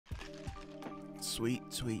Sweet,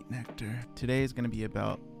 sweet nectar. Today is going to be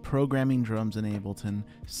about programming drums in Ableton,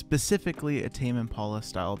 specifically a Tame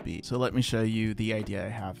Impala-style beat. So let me show you the idea I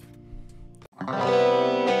have.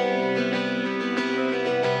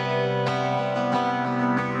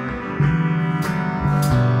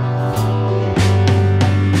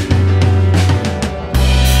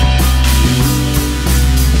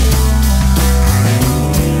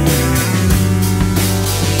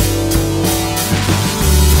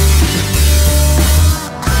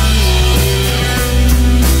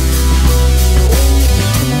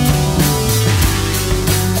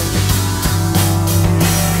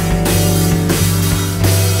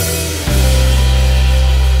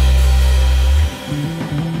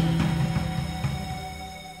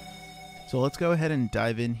 So let's go ahead and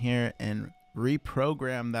dive in here and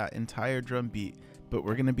reprogram that entire drum beat, but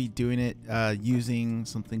we're going to be doing it using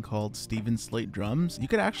something called Steven Slate Drums. You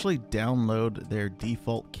could actually download their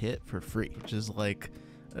default kit for free, which is like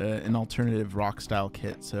an alternative rock style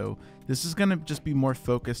kit. So this is going to just be more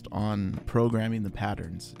focused on programming the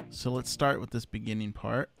patterns. So let's start with this beginning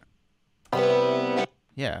part.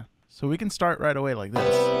 Yeah, so we can start right away like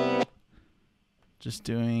this. Just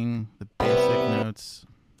doing the basic notes.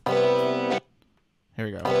 Here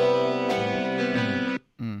we go.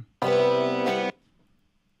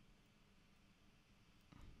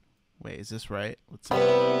 Wait, is this right? Let's see.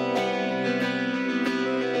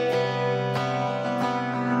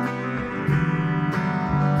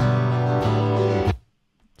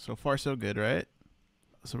 So far, so good, right?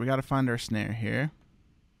 So we got to find our snare here.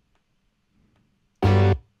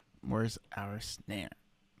 Where's our snare?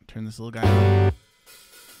 Turn this little guy on.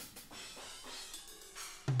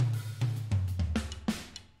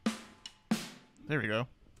 There we go.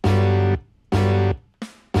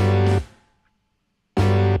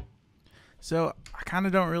 So I kind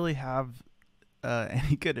of don't really have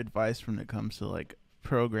any good advice when it comes to like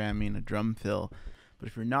programming a drum fill. But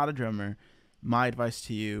if you're not a drummer, my advice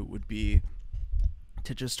to you would be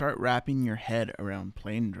to just start wrapping your head around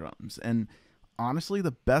playing drums. And honestly,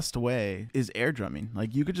 the best way is air drumming.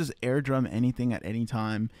 Like you could just air drum anything at any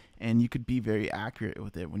time and you could be very accurate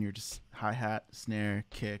with it when you're just hi-hat, snare,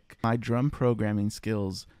 kick. My drum programming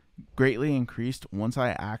skills greatly increased once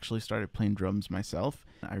I actually started playing drums myself.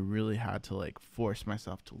 I really had to like force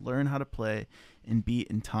myself to learn how to play and beat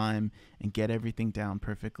in time and get everything down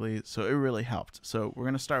perfectly. So it really helped. So we're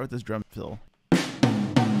going to start with this drum fill.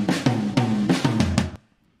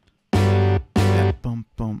 Boom,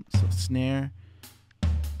 boom. So snare,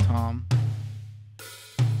 tom,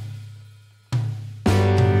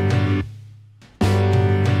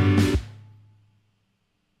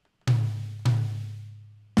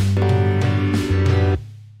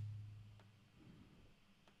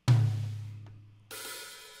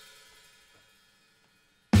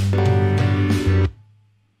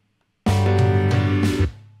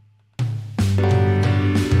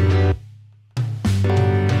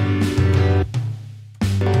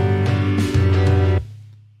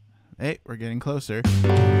 hey, we're getting closer.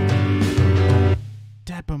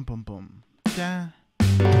 Da bum bum bum. Da.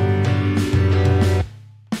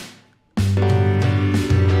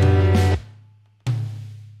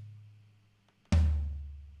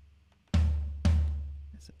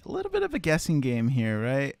 It's a little bit of a guessing game here,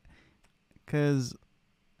 right? Because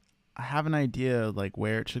I have an idea of like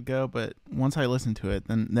where it should go, but once I listen to it,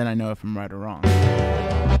 then I know if I'm right or wrong.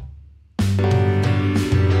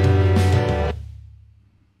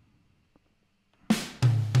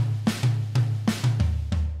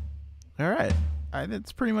 All right,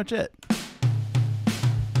 that's pretty much it.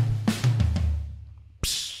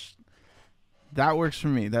 Psh, that works for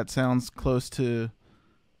me. That sounds close to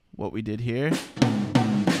what we did here.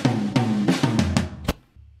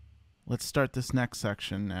 Let's start this next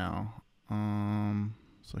section now.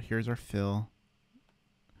 So here's our fill.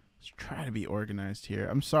 Let's try to be organized here.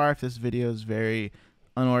 I'm sorry if this video is very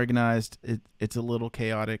unorganized. It's a little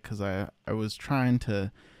chaotic because I was trying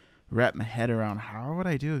to wrap my head around how would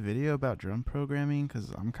I do a video about drum programming, because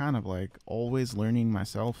I'm kind of like always learning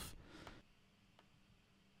myself.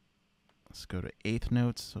 Let's go to eighth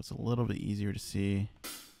notes so it's a little bit easier to see.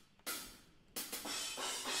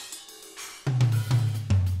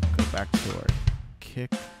 Go back to our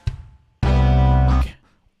kick. Okay.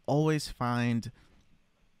 Always find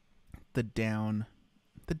the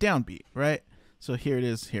downbeat, right? So here it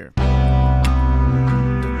is here.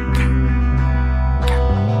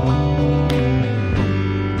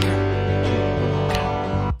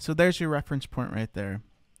 So there's your reference point right there.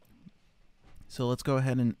 So let's go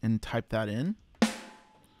ahead and type that in.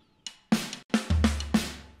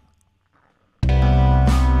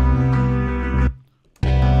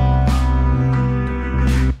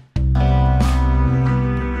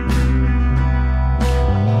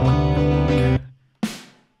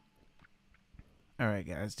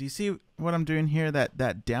 guys, do you see what I'm doing here? That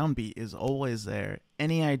downbeat is always there.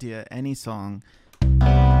 Any idea, any song.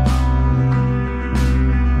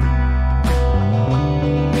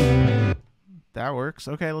 That works.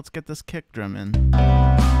 Okay, let's get this kick drum in.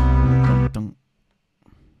 Dun, dun.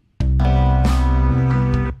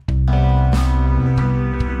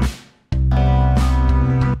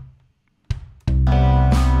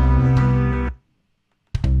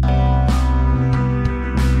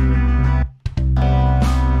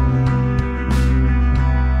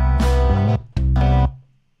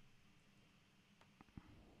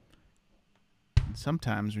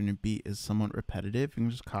 Sometimes when your beat is somewhat repetitive, you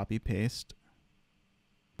can just copy paste.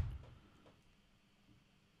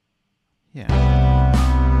 Yeah.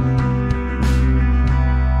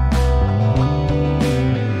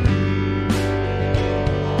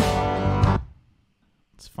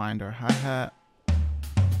 Let's find our hi-hat.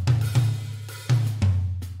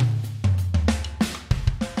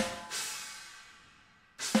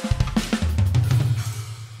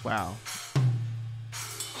 Wow.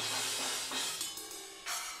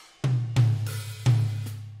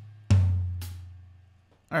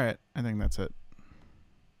 All right, I think that's it.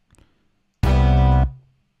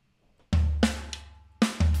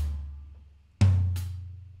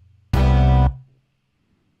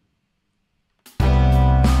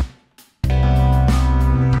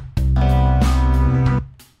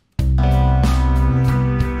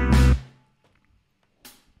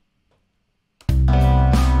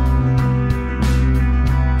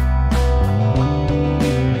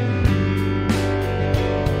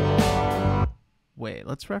 Wait,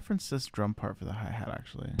 let's reference this drum part for the hi-hat,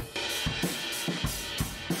 actually.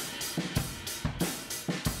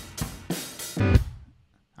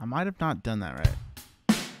 I might have not done that right.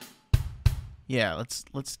 Yeah,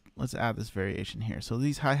 let's add this variation here. So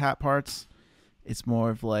these hi-hat parts, it's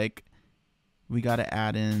more of like we got to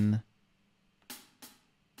add in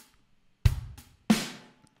let's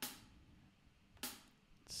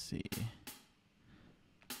see.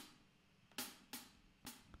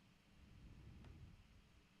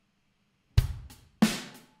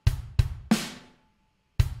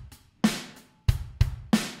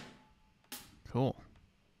 Cool.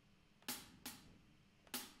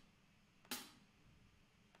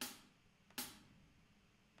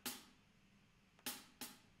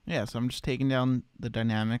 Yeah, so I'm just taking down the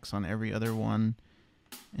dynamics on every other one,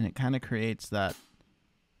 and it kind of creates that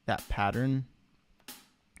pattern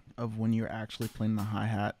of when you're actually playing the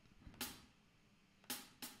hi-hat.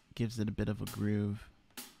 Gives it a bit of a groove.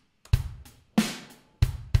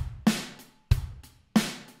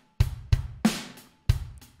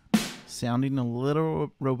 Sounding a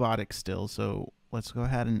little robotic still, so let's go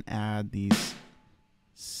ahead and add these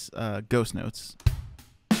ghost notes.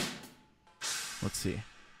 Let's see.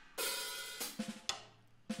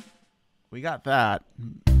 We got that.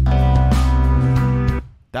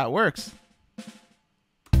 That works.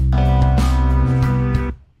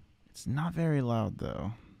 It's not very loud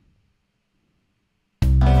though.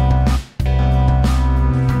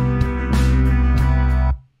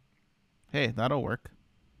 Hey, that'll work.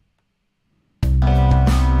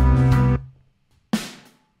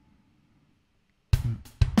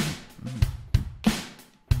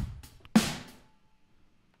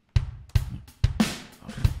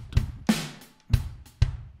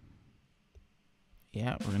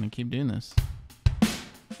 Yeah, we're gonna keep doing this.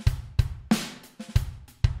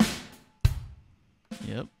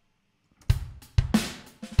 Yep.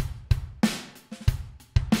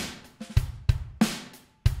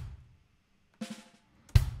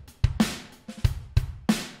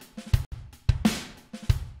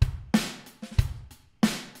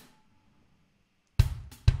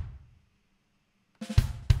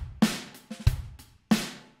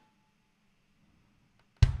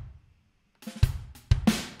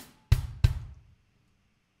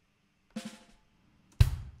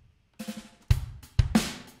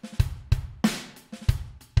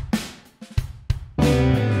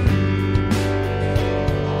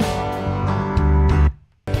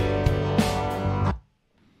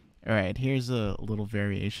 All right, here's a little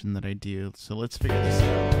variation that I do. So let's figure this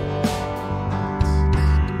out.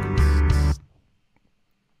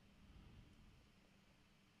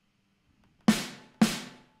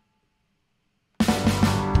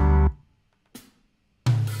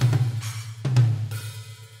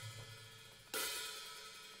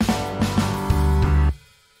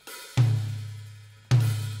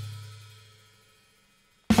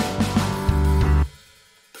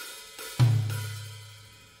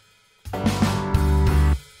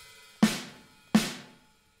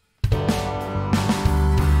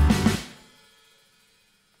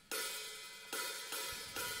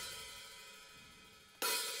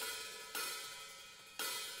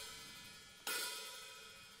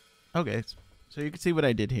 Okay, so you can see what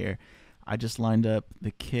I did here. I just lined up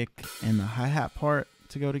the kick and the hi-hat part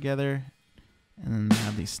to go together, and then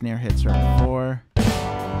have these snare hits right before.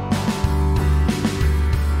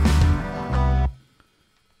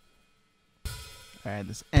 Alright,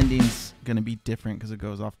 this ending's gonna be different because it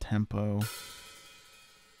goes off tempo.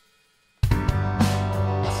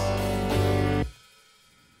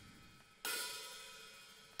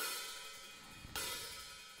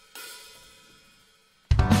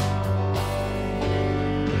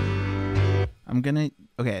 I'm gonna,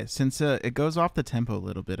 okay, since it goes off the tempo a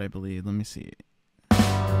little bit, I believe. Let me see.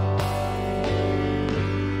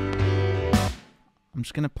 I'm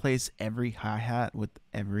just gonna place every hi-hat with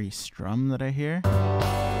every strum that I hear.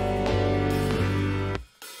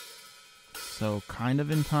 So kind of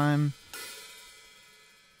in time.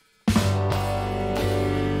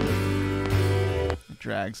 It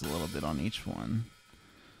drags a little bit on each one.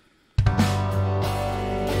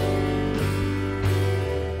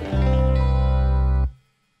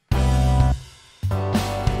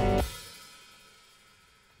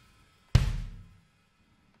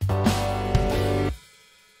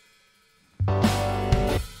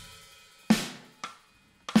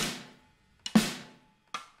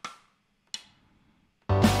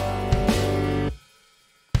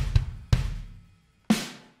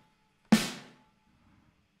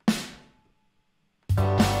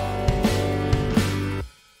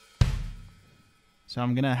 So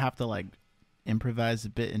I'm gonna have to like improvise a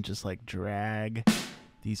bit and just like drag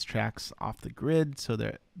these tracks off the grid so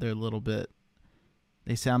they're a little bit,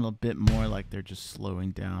 they sound a bit more like they're just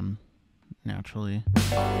slowing down naturally.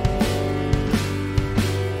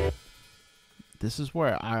 This is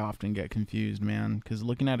where I often get confused, man, because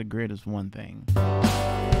looking at a grid is one thing.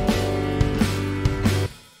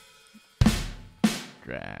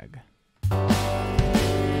 Drag.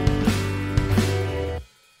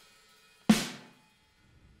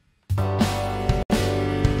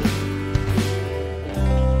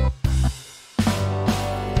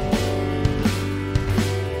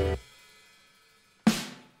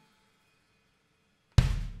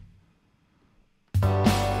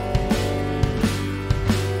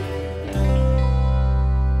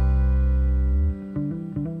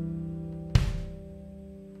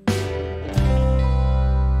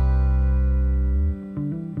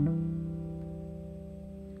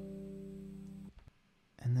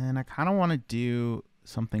 I kind of want to do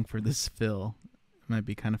something for this fill. It might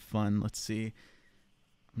be kind of fun. Let's see.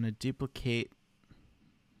 I'm going to duplicate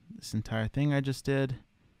this entire thing I just did,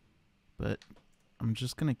 but I'm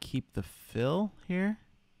just going to keep the fill here.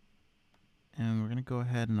 And we're going to go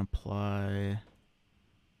ahead and apply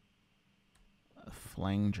a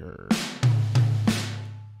flanger.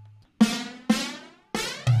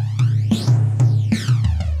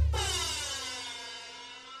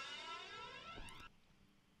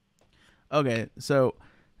 Okay, so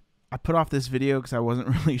I put off this video because I wasn't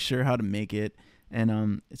really sure how to make it,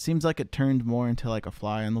 and it seems like it turned more into like a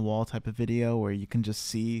fly on the wall type of video where you can just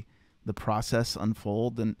see the process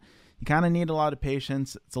unfold, and you kind of need a lot of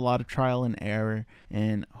patience. It's a lot of trial and error,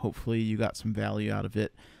 and hopefully you got some value out of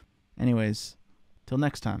it. Anyways, till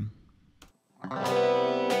next time.